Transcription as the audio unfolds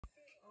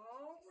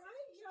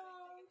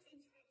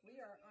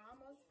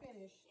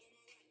finished.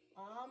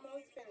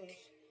 Almost finished.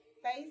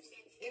 Face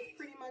is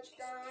pretty much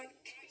done.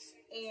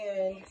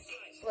 And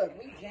look,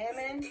 we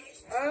jamming.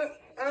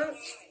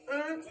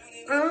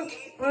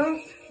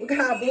 We got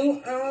our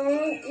blue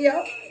on.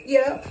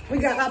 Yep. We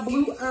got our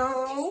blue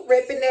on.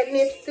 Repping that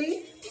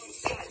Nipsey.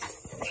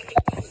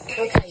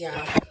 Okay,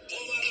 y'all.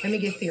 Let me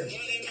get serious.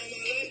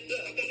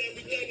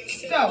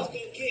 So,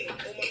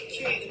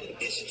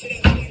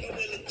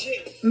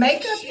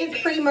 makeup is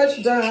pretty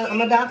much done.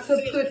 I'm about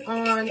to put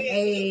on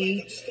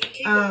a,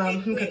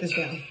 let me cut this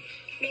down.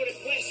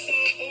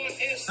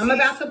 I'm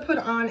about to put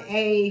on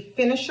a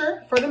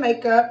finisher for the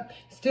makeup.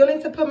 Still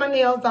need to put my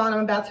nails on.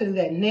 I'm about to do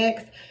that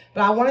next.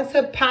 But I wanted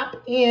to pop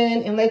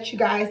in and let you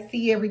guys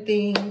see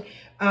everything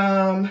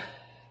as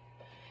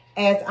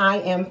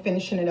I am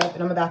finishing it up.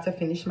 And I'm about to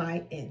finish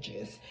my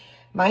edges.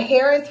 My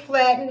hair is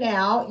flattened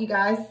out. You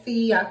guys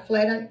see I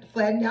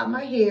flattened out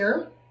my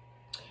hair.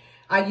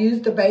 I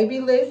used the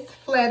Babyliss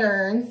flat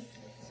irons,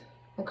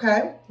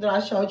 okay, that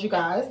I showed you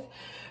guys.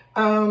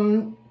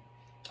 I'm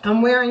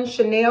wearing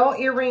Chanel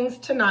earrings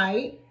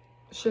tonight.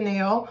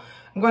 Chanel.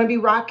 I'm going to be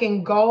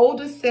rocking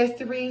gold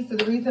accessories. So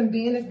the reason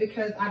being is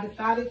because I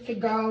decided to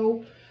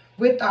go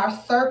with our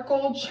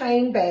circle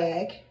chain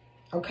bag,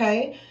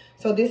 okay?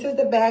 So this is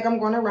the bag I'm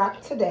going to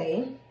rock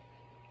today.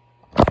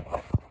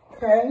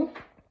 Okay. You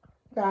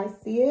guys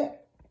see it?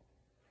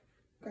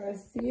 You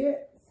guys see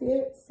it? See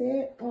it? See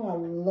it? Oh, I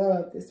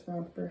love this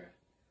romper.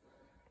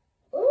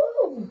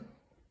 Ooh.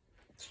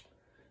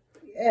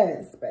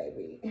 Yes,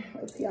 baby.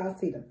 Let's see, y'all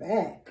see the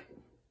back.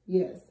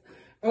 Yes.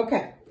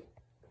 Okay.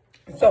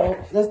 So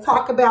let's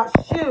talk about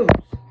shoes.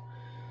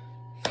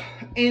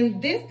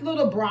 And this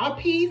little bra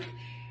piece,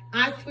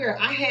 I swear,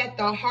 I had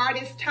the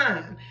hardest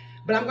time.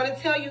 But I'm going to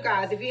tell you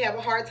guys, if you have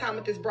a hard time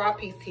with this bra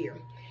piece here,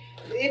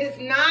 it is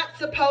not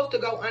supposed to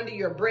go under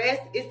your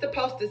breast. It's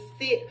supposed to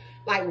sit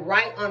like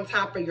right on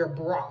top of your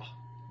bra.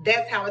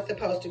 That's how it's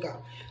supposed to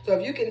go. So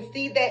if you can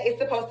see that, it's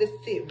supposed to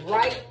sit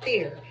right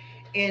there.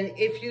 And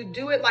if you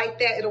do it like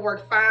that, it'll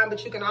work fine.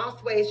 But you can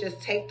always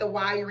just take the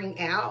wiring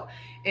out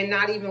and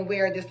not even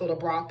wear this little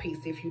bra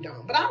piece if you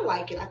don't. But I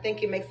like it. I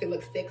think it makes it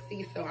look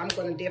sexy. So I'm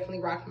going to definitely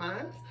rock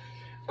mine.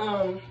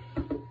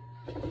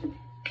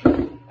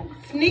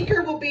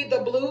 Sneaker will be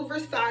the blue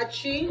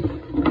Versace.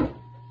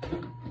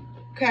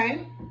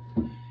 Okay.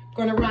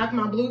 Going to rock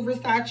my blue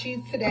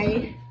Versace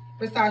today.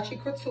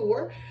 Versace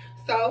Couture.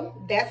 So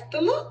that's the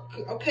look.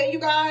 Okay, you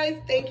guys.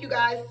 Thank you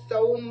guys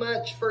so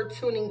much for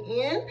tuning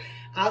in.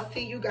 I'll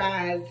see you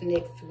guys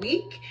next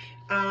week.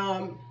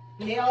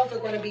 Nails are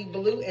going to be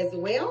blue as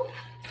well.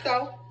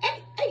 So,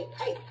 hey.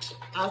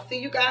 I'll see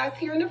you guys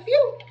here in a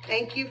few.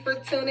 Thank you for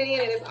tuning in.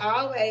 And as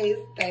always,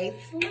 stay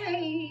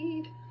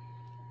slayed.